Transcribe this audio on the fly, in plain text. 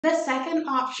The second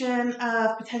option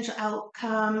of potential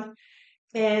outcome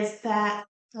is that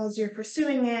as you're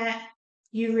pursuing it,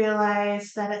 you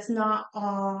realize that it's not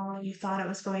all you thought it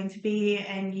was going to be,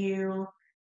 and you've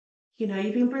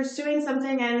been pursuing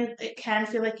something and it can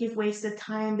feel like you've wasted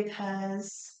time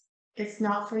because it's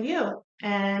not for you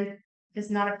and it's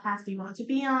not a path you want to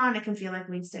be on. It can feel like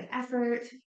wasted effort.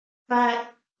 But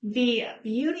the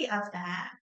beauty of that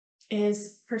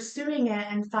is pursuing it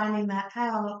and finding that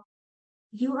out.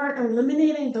 You are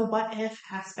eliminating the what if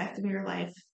aspect of your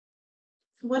life.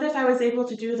 What if I was able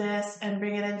to do this and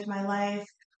bring it into my life?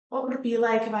 What would it be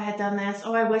like if I had done this?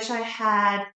 Oh, I wish I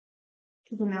had,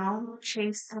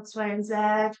 chased X, Y, and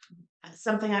Z,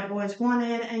 something I've always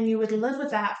wanted. And you would live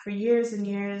with that for years and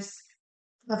years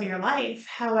of your life.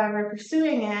 However,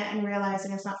 pursuing it and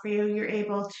realizing it's not for you, you're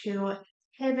able to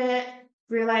pivot,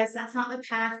 realize that's not the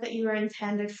path that you were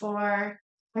intended for,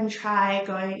 and try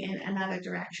going in another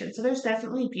direction. So there's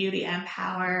definitely beauty and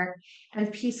power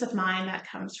and peace of mind that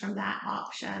comes from that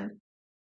option.